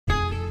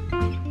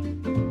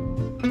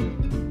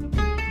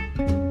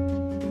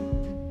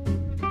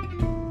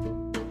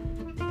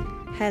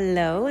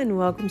Hello and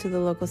welcome to the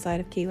local side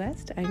of Key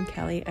West. I'm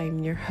Kelly.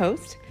 I'm your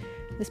host.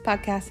 This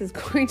podcast is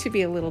going to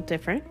be a little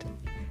different,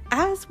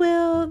 as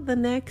will the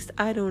next,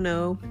 3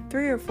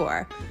 or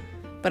 4.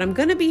 But I'm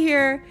going to be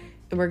here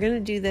and we're going to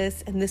do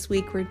this. And this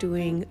week we're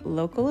doing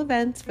local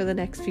events for the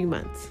next few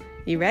months.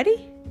 You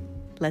ready?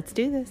 Let's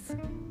do this.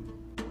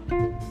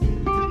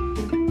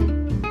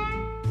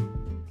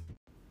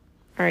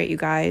 All right, you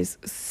guys.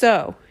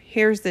 So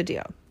here's the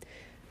deal.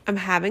 I'm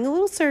having a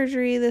little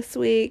surgery this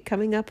week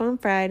coming up on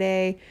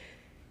Friday.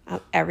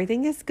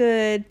 Everything is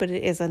good, but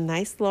it is a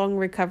nice long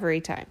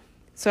recovery time.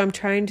 So I'm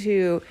trying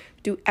to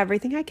do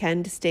everything I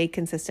can to stay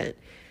consistent.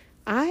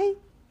 I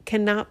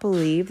cannot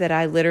believe that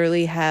I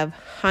literally have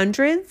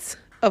hundreds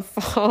of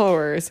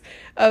followers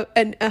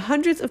and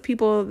hundreds of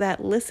people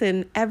that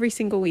listen every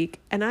single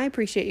week. And I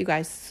appreciate you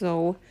guys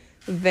so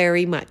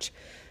very much.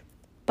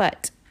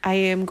 But I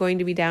am going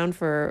to be down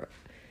for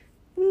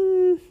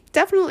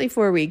definitely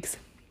 4 weeks.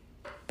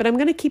 But I'm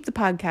going to keep the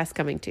podcast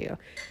coming to you.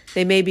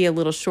 They may be a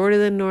little shorter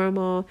than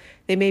normal.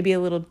 They may be a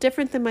little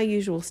different than my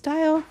usual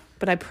style,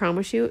 but I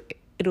promise you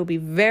it'll be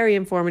very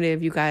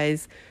informative. You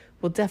guys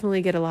will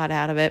definitely get a lot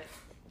out of it.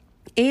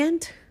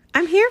 And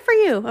I'm here for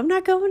you. I'm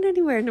not going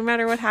anywhere no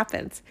matter what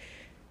happens.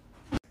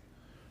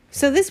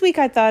 So this week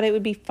I thought it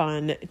would be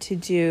fun to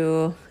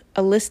do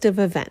a list of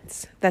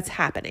events that's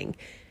happening.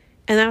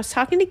 And I was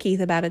talking to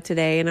Keith about it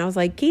today and I was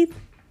like, Keith,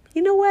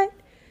 you know what?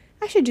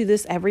 I should do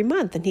this every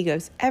month. And he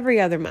goes,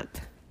 every other month.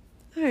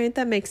 All right,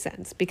 that makes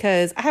sense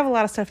because I have a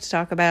lot of stuff to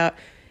talk about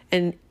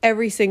and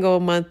every single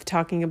month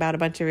talking about a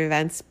bunch of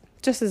events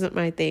just isn't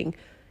my thing.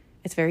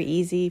 It's very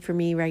easy for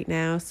me right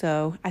now.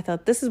 So I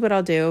thought this is what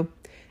I'll do.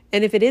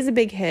 And if it is a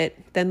big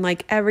hit, then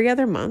like every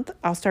other month,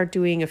 I'll start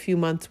doing a few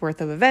months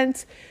worth of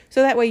events.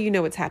 So that way you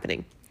know what's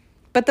happening.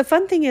 But the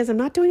fun thing is I'm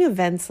not doing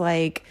events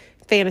like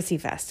Fantasy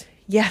Fest.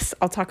 Yes,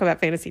 I'll talk about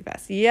Fantasy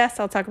Fest. Yes,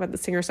 I'll talk about the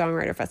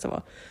Singer-Songwriter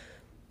Festival.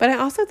 But I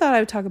also thought I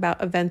would talk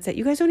about events that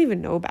you guys don't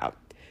even know about.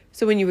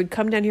 So when you would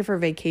come down here for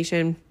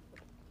vacation,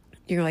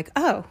 you're like,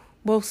 oh,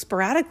 well,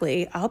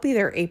 sporadically, I'll be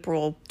there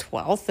April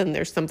 12th and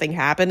there's something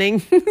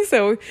happening.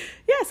 So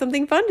yeah,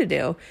 something fun to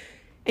do.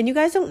 And you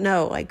guys don't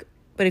know,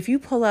 but if you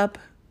pull up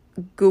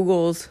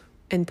Google's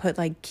and put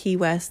Key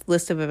West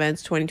list of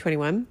events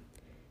 2021,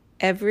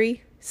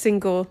 every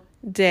single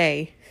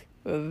day,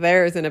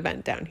 there's an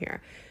event down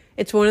here.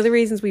 It's one of the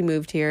reasons we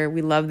moved here.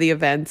 We love the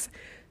events.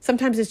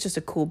 Sometimes it's just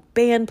a cool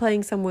band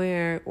playing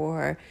somewhere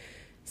or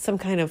some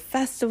kind of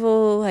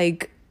festival. I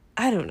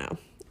don't know.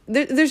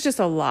 There's just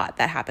a lot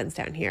that happens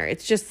down here.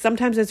 It's just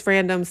sometimes it's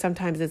random.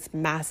 Sometimes it's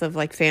massive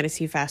like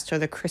Fantasy Fest or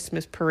the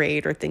Christmas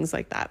parade or things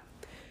like that.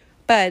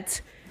 But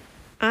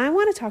I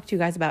want to talk to you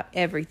guys about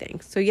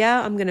everything. So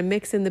yeah, I'm going to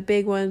mix in the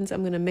big ones.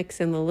 I'm going to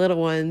mix in the little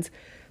ones.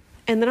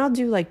 And then I'll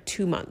do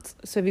 2 months.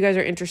 So if you guys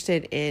are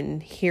interested in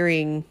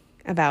hearing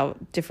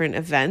about different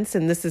events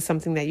and this is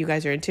something that you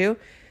guys are into,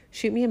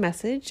 shoot me a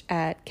message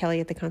at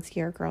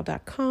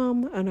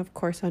kelly@theconciergegirl.com and of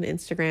course on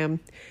Instagram.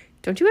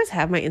 Don't you guys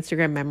have my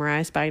Instagram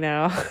memorized by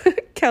now?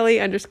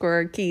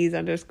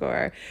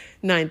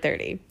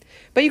 Kelly_keys_930.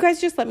 But you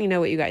guys just let me know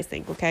what you guys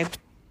think, okay?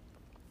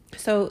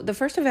 So the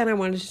first event I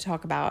wanted to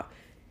talk about,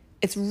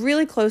 it's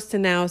really close to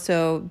now.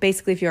 So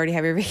basically if you already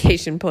have your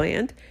vacation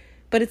planned,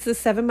 but it's the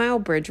 7 Mile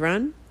Bridge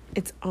Run.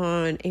 It's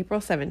on April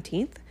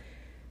 17th.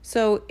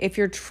 So if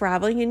you're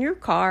traveling in your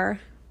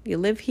car, you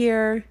live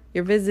here,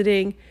 you're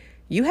visiting,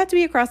 you have to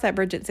be across that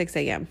bridge at 6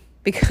 a.m.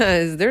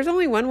 because there's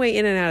only one way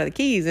in and out of the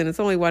Keys and it's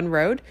only one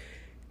road.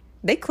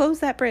 They close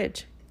that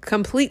bridge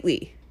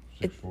completely.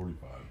 6:45.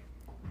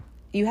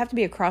 You have to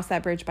be across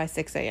that bridge by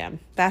 6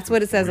 a.m. That's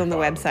what it says on the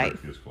website.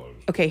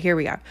 Okay, here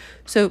we go.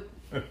 So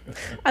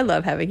I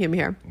love having him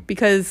here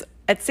because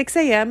at 6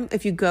 a.m.,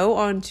 if you go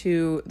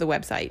onto the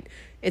website,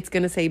 it's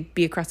going to say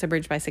be across the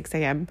bridge by 6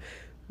 a.m.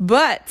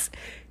 But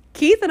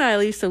Keith and I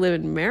used to live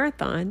in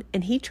Marathon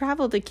and he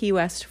traveled to Key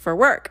West for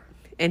work.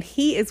 And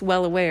he is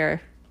well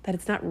aware that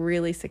it's not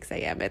really 6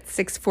 a.m. It's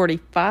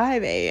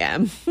 6:45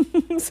 a.m.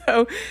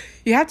 So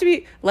you have to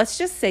be, let's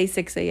just say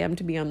 6 a.m.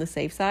 to be on the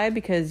safe side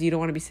because you don't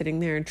want to be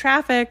sitting there in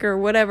traffic or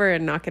whatever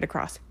and not get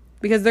across.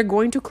 Because they're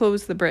going to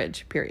close the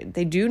bridge, period.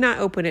 They do not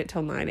open it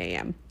till 9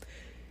 a.m.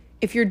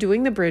 If you're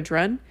doing the bridge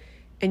run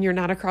and you're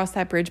not across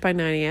that bridge by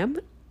 9 a.m.,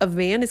 a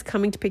van is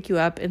coming to pick you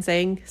up and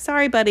saying,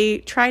 sorry,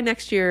 buddy, try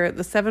next year.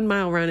 The 7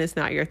 Mile Run is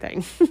not your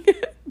thing.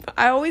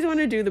 I always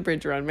want to do the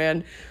bridge run,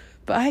 man.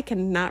 But I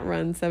cannot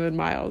run 7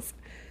 miles.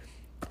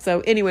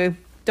 So anyway,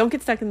 don't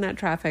get stuck in that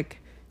traffic.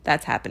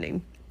 That's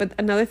happening. But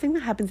another thing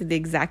that happens at the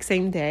exact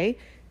same day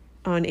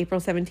on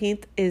April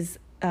 17th is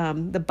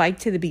the Bike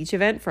to the Beach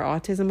event for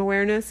autism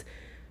awareness.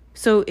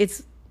 So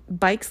it's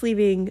bikes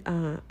leaving,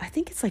 I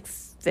think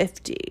it's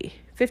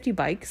 50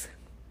 bikes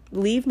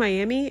leave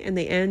Miami and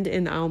they end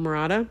in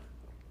Islamorada.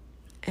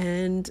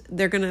 And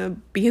they're going to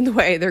be in the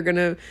way. They're going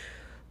to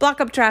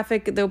block up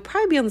traffic. They'll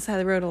probably be on the side of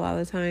the road a lot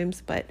of the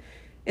times, but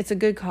it's a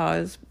good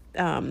cause.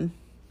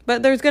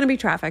 But there's going to be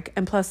traffic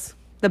and plus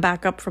the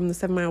backup from the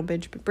 7 Mile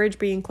Bridge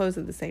being closed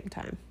at the same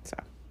time.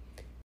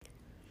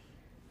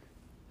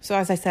 So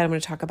as I said, I'm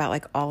going to talk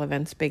about all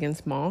events, big and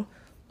small.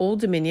 Old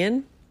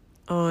Dominion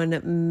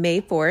on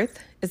May 4th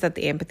is at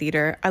the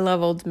amphitheater. I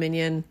love Old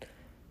Dominion.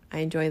 I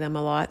enjoy them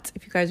a lot.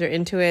 If you guys are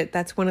into it,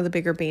 that's one of the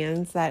bigger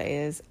bands that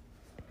is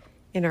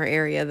in our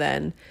area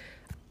then.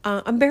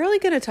 I'm barely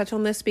going to touch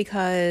on this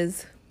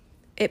because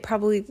it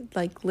probably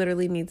like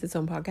literally needs its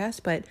own podcast,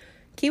 but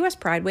Key West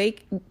Pride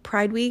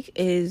Week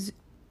is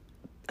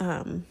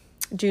June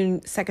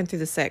 2nd through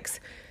the 6th.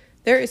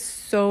 There is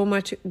so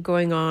much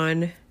going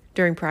on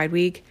during Pride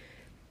Week.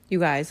 You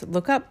guys,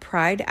 look up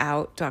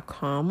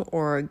prideout.com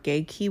or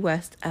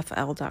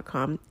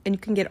gaykeywestfl.com, and you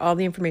can get all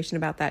the information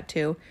about that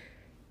too.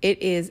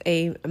 It is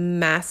a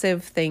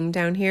massive thing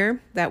down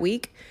here that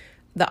week.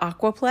 The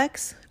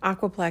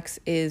Aquaplex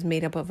is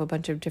made up of a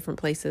bunch of different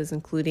places,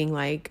 including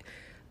like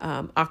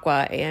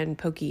Aqua and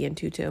Pokey and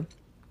Tutu.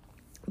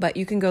 But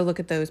you can go look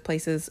at those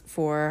places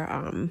for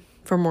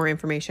more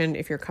information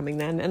if you're coming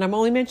then. And I'm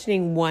only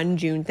mentioning one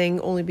June thing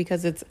only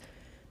because it's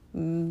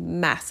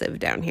massive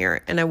down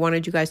here, and I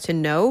wanted you guys to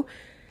know,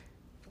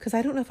 because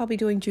I don't know if I'll be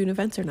doing June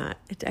events or not.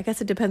 I guess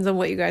it depends on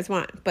what you guys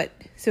want. But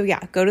so yeah,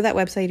 go to that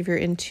website if you're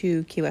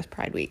into Key West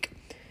Pride Week.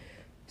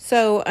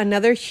 So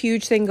another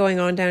huge thing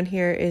going on down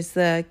here is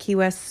the Key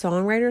West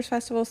Songwriters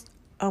Festival.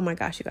 Oh my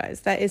gosh, you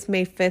guys, that is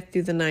May 5th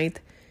through the 9th.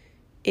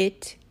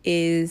 It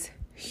is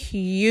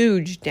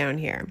huge down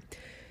here.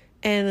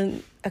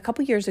 And a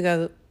couple years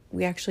ago,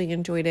 we actually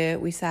enjoyed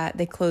it.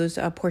 They closed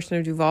a portion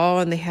of Duval,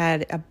 and they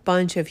had a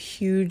bunch of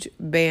huge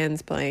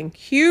bands playing.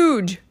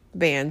 Huge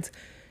bands.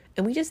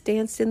 And we just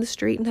danced in the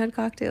street and had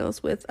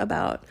cocktails with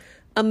about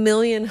 1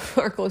 million of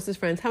our closest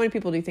friends. How many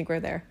people do you think were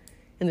there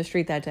in the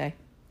street that day?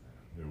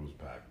 It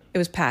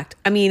was packed.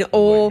 I mean,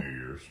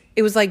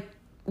 it was like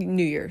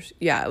New Year's.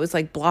 Yeah, it was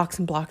like blocks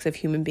and blocks of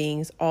human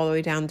beings all the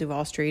way down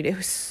Duval Street. It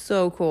was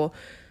so cool.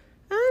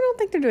 I don't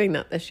think they're doing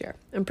that this year.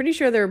 I'm pretty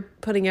sure they're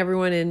putting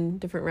everyone in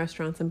different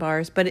restaurants and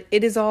bars, but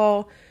it is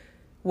all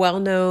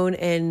well-known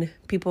and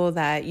people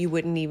that you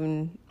wouldn't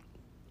even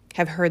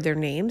have heard their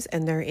names,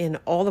 and they're in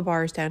all the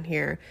bars down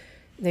here.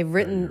 They've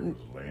written... It was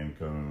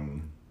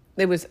Lancome.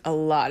 There was a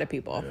lot of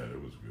people. Yeah,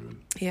 it was good.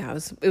 Yeah,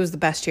 it was the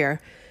best year.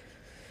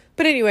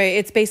 But anyway,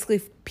 it's basically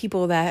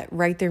people that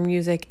write their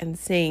music and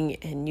sing,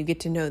 and you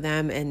get to know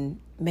them. And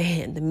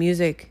man, the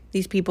music,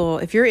 these people,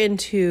 if you're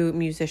into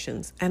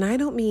musicians, and I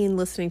don't mean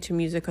listening to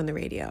music on the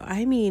radio,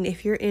 I mean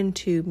if you're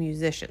into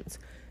musicians,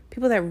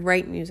 people that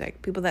write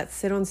music, people that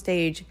sit on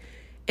stage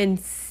and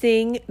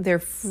sing their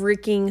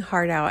freaking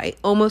heart out. I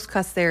almost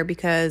cussed there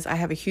because I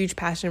have a huge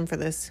passion for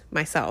this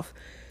myself.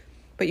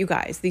 But you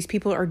guys, these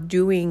people are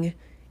doing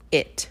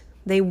it.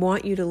 They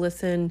want you to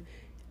listen.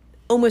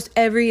 Almost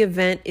every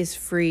event is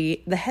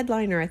free. The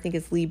headliner, I think,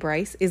 is Lee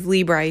Brice.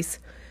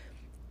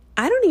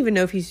 I don't even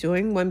know if he's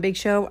doing one big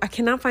show. I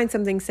cannot find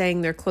something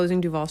saying they're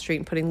closing Duval Street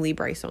and putting Lee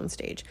Brice on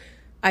stage.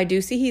 I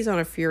do see he's on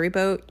a Fury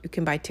boat. You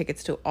can buy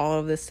tickets to all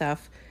of this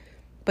stuff.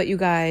 But you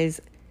guys,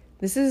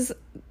 this is,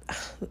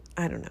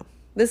 I don't know.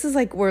 This is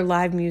like where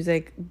live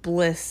music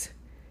bliss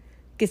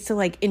gets to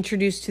like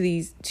introduce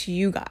to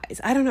you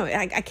guys. I don't know.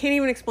 I can't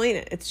even explain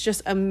it. It's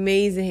just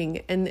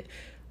amazing. And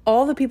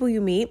all the people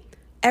you meet,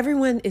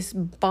 everyone is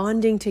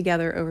bonding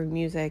together over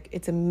music.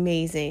 It's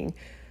amazing.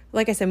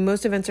 Like I said,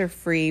 most events are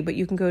free, but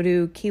you can go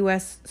to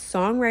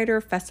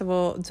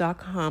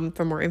keywestsongwriterfestival.com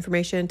for more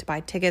information to buy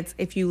tickets.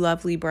 If you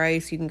love Lee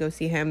Brice, you can go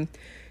see him.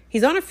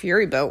 He's on a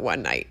Fury boat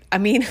one night. I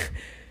mean,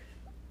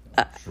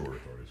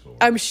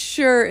 I'm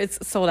sure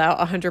it's sold out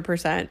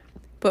 100%.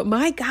 But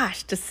my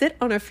gosh, to sit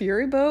on a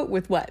Fury boat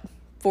with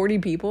 40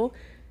 people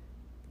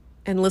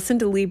and listen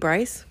to Lee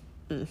Brice,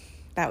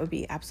 that would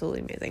be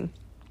absolutely amazing.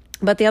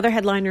 But the other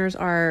headliners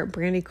are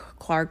Brandy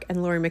Clark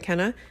and Lori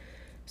McKenna.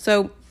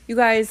 So you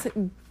guys,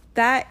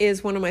 that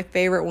is one of my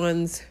favorite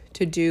ones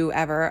to do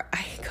ever.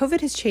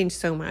 COVID has changed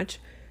so much.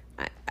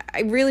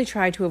 I really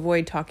try to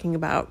avoid talking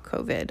about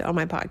COVID on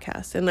my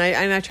podcast. And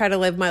I try to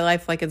live my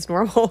life like it's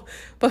normal.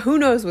 But who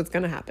knows what's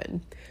going to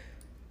happen.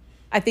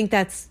 I think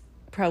that's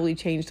probably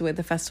changed the way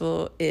the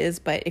festival is.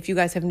 But if you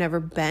guys have never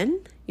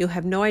been, you'll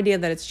have no idea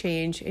that it's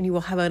changed. And you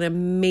will have an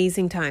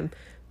amazing time.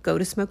 Go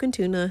to Smokin'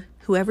 Tuna.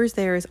 Whoever's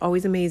there is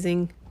always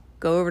amazing.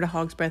 Go over to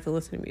Hog's Breath and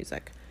listen to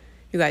music.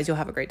 You guys, you'll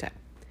have a great time.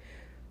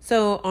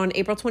 So on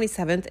April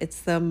 27th,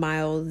 it's the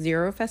Mile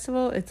Zero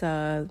Festival. It's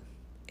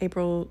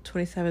April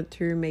 27th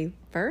through May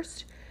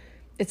 1st.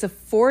 It's a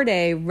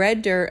 4-day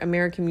Red Dirt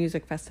American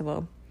Music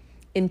Festival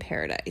in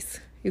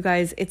Paradise. You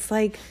guys, it's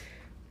like,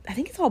 I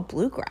think it's all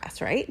bluegrass,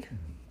 right?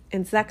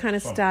 And it's that kind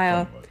of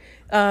style.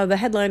 The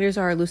headliners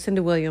are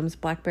Lucinda Williams,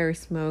 Blackberry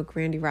Smoke,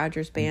 Randy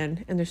Rogers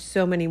Band, and there's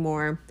so many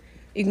more.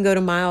 You can go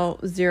to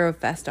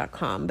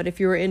milezerofest.com. But if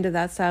you were into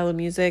that style of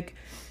music,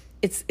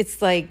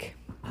 it's like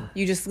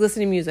you just listen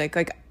to music.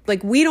 Like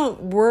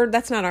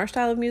that's not our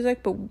style of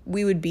music, but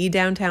we would be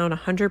downtown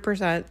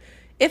 100%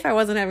 if I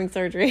wasn't having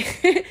surgery.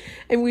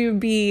 And we would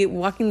be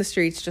walking the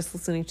streets just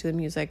listening to the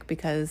music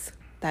because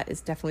that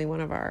is definitely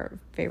one of our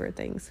favorite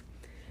things.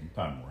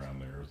 Sometime around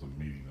there is a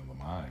meeting of the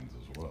minds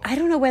as well. I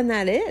don't know when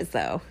that is,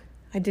 though.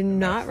 I did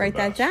not write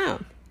that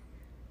down.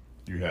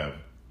 You have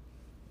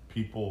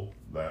people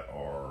that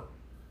are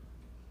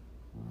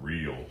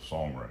real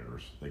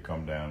songwriters. They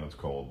come down. It's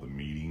called the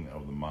Meeting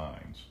of the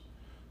Minds.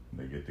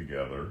 They get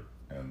together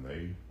and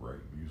they write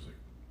music.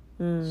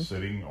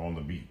 Sitting on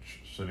the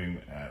beach,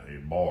 sitting at a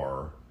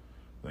bar,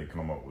 they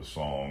come up with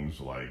songs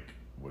like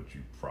what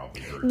you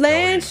probably heard.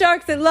 Land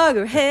Sharks and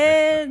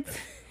Loggerheads.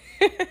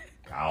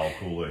 Kyle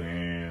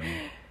Coolahan,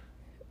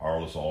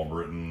 Arliss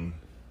Albritton,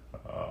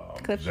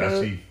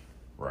 Jesse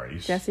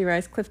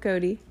Rice, Cliff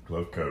Cody.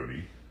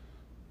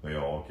 They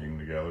all came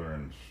together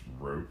and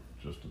wrote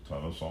just a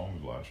ton of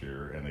songs last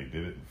year, and they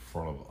did it in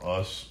front of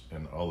us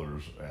and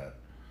others at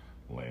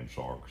Land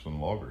Sharks and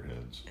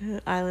Loggerheads.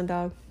 Island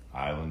Dogs.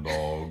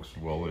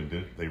 Well,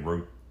 they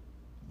wrote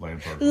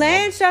Land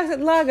Sharks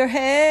and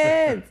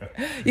Loggerheads.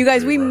 You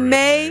guys, we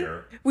may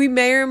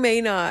or may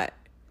not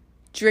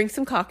drink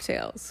some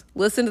cocktails,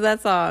 listen to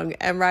that song,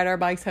 and ride our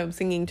bikes home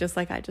singing just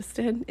like I just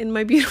did in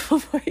my beautiful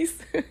voice.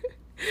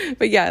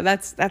 But yeah,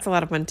 that's a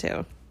lot of fun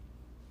too.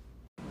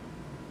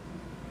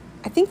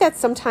 I think that's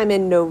sometime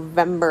in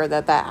November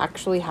that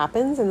actually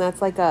happens, and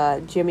that's like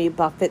a Jimmy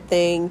Buffett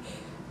thing,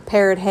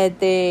 Parrot Head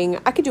thing.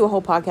 I could do a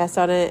whole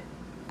podcast on it.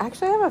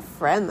 Actually, I have a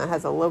friend that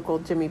has a local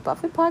Jimmy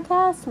Buffett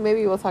podcast.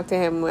 Maybe we'll talk to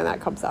him when that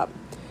comes up.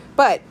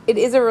 But it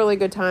is a really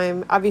good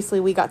time. Obviously,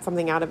 we got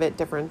something out of it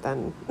different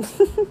than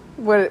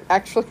what it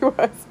actually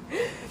was.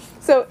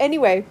 So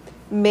anyway,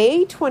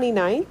 May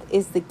 29th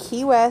is the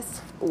Key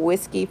West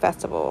Whiskey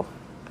Festival.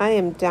 I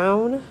am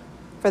down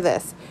for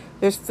this.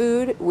 There's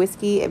food,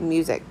 whiskey, and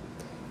music.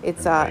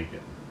 It's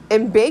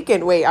and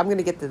bacon. Wait, I'm going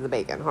to get to the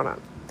bacon. Hold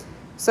on.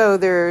 So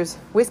there's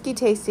whiskey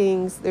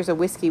tastings, there's a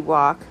whiskey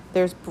walk,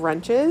 there's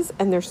brunches,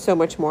 and there's so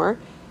much more.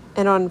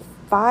 And on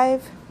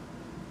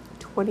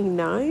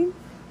 5/29,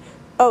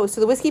 so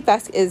the Whiskey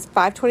Fest is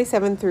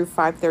 5/27 through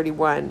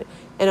 5/31.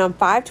 And on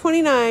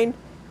 5/29,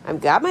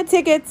 I've got my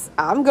tickets.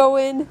 I'm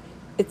going.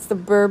 It's the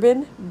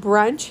bourbon,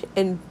 brunch,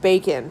 and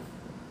bacon.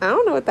 I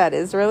don't know what that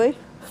is really,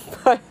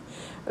 but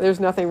there's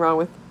nothing wrong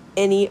with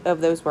any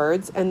of those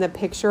words. And the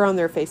picture on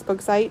their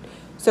Facebook site,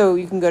 so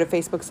you can go to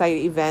Facebook site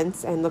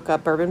events and look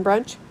up Bourbon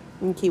Brunch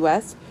in Key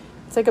West.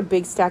 It's like a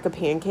big stack of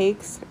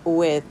pancakes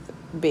with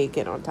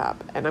bacon on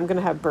top. And I'm going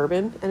to have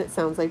bourbon, and it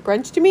sounds like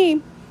brunch to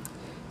me.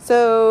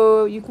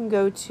 So you can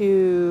go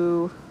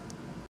to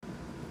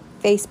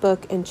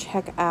Facebook and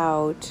check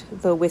out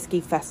the Whiskey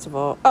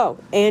Festival. Oh,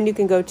 and you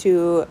can go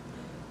to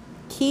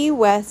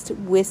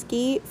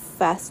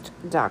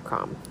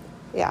keywestwhiskeyfest.com.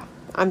 Yeah,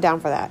 I'm down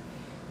for that.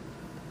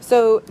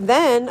 So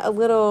then a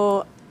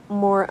little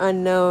more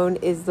unknown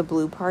is the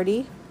Blue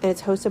Party, and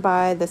it's hosted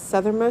by the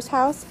Southernmost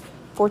House,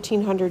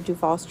 1400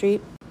 Duval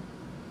Street.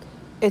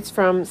 It's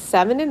from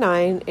 7 to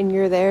 9, and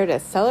you're there to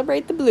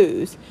celebrate the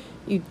blues.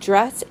 You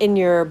dress in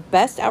your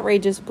best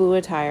outrageous blue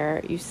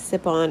attire, you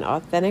sip on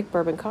authentic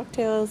bourbon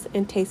cocktails,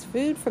 and taste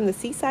food from the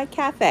Seaside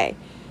Cafe.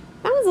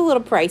 That was a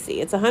little pricey.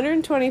 It's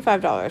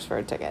 $125 for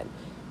a ticket.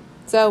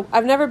 So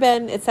I've never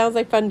been. It sounds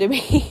like fun to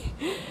me.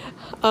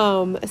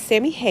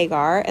 Sammy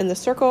Hagar and the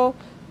Circle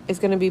is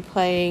going to be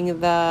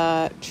playing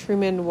the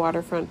Truman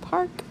Waterfront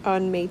Park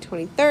on May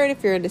 23rd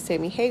if you're into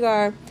Sammy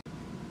Hagar.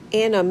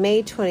 And on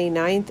May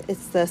 29th,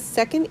 it's the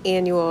second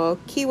annual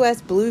Key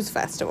West Blues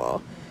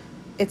Festival.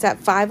 It's at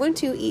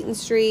 512 Eaton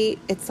Street.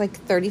 It's like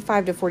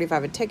 $35 to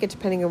 $45 a ticket,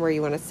 depending on where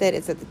you want to sit.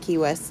 It's at the Key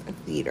West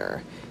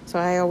Theater. So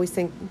I always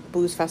think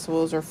blues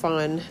festivals are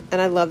fun.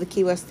 And I love the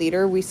Key West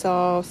Theater. We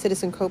saw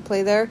Citizen Cope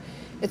play there.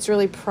 It's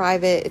really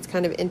private. It's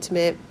kind of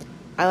intimate.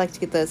 I like to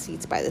get the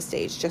seats by the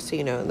stage, just so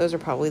you know. Those are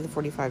probably the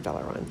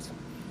 $45 ones.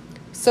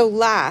 So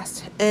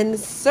last, and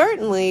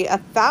certainly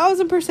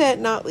 1,000%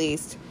 not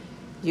least,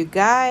 you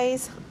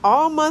guys,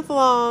 all month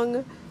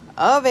long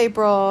of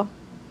April,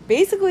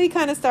 basically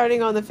kind of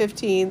starting on the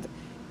 15th,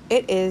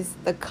 it is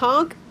the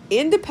Conch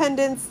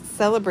Independence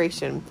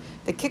Celebration.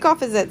 The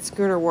kickoff is at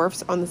Schooner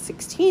Wharfs on the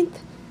 16th,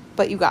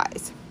 but you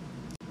guys,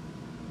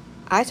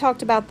 I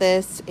talked about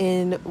this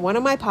in one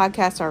of my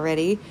podcasts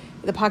already,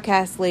 the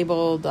podcast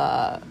labeled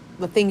the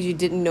things you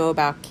didn't know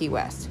about Key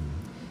West.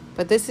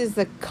 But this is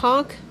the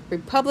Conch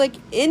Republic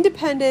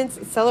Independence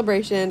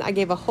Celebration. I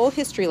gave a whole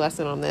history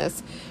lesson on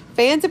this.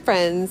 Fans and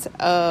friends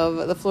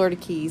of the Florida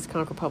Keys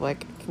Conch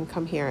Republic can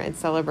come here and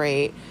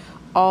celebrate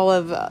all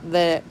of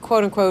the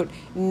quote-unquote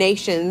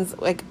nations.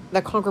 Like,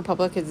 the Conch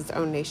Republic is its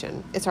own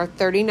nation. It's our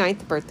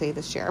 39th birthday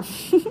this year.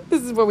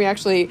 This is when we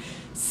actually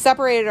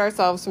separated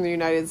ourselves from the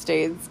United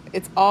States.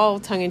 It's all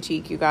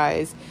tongue-in-cheek, you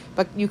guys.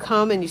 But you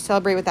come and you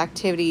celebrate with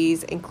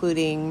activities,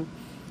 including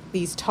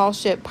these tall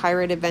ship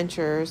pirate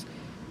adventures,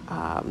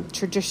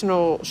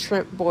 traditional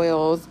shrimp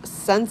boils,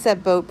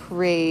 sunset boat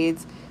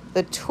parades,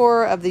 the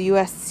tour of the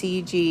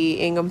USCG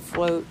Ingham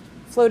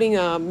floating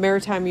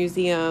maritime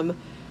museum,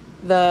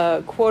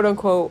 the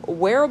quote-unquote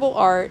wearable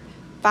art,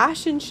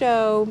 fashion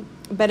show,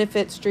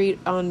 benefit street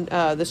on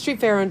the street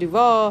fair on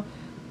Duval,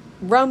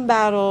 rum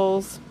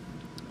battles.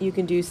 You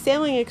can do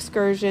sailing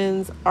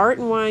excursions, art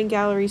and wine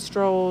gallery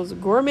strolls,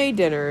 gourmet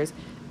dinners,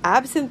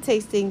 absinthe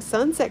tasting,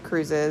 sunset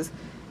cruises,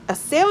 a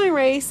sailing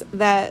race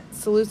that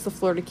salutes the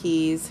Florida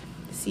Keys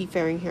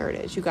seafaring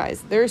heritage. You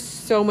guys, there's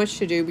so much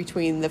to do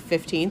between the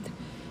 15th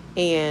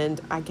and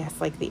I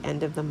guess like the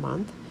end of the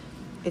month,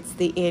 it's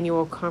the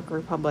annual Conch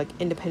Republic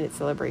Independence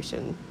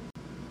Celebration,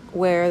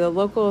 where the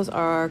locals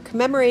are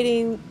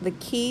commemorating the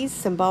Keys'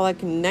 symbolic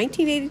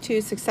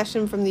 1982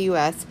 succession from the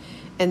U.S.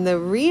 and the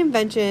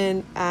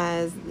reinvention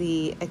as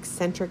the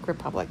eccentric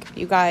republic.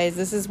 You guys,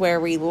 this is where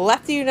we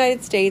left the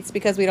United States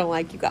because we don't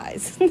like you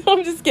guys. No,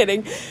 I'm just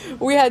kidding.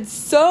 We had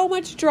so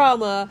much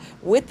drama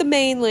with the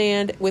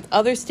mainland, with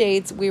other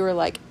states. We were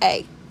like,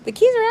 hey, the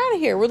Keys are out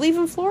of here. We're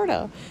leaving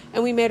Florida.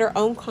 And we made our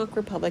own Conch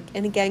Republic.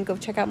 And again, go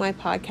check out my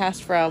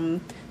podcast from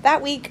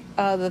that week,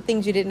 the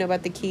things you didn't know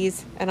about the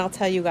Keys. And I'll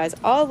tell you guys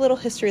all a little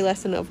history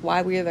lesson of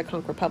why we are the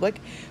Conch Republic,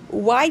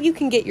 why you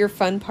can get your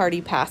fun party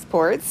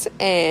passports,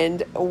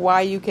 and why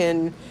you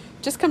can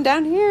just come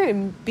down here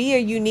and be a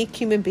unique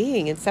human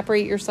being and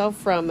separate yourself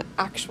from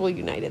actual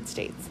United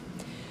States.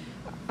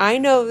 I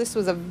know this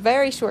was a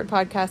very short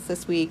podcast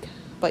this week,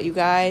 but you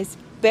guys,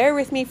 bear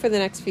with me for the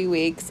next few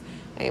weeks.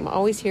 I am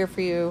always here for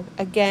you.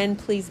 Again,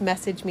 please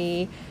message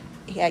me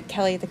at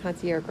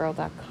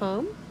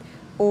kelly@theconciergegirl.com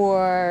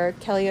or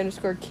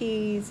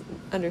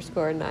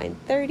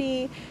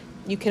Kelly_Keys_930.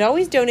 You can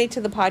always donate to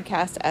the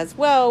podcast as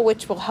well,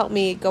 which will help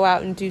me go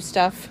out and do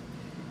stuff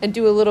and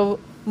do a little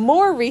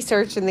more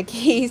research in the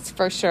Keys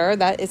for sure.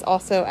 That is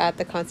also at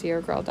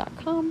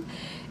theconciergegirl.com.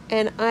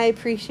 And I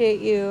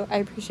appreciate you. I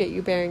appreciate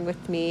you bearing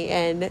with me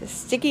and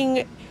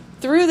sticking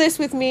through this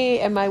with me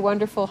and my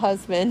wonderful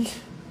husband,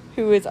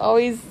 who is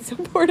always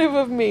supportive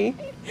of me.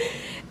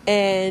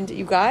 And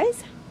you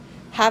guys,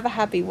 have a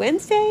happy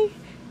Wednesday,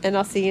 and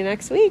I'll see you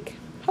next week,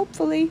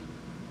 hopefully.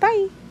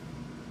 Bye.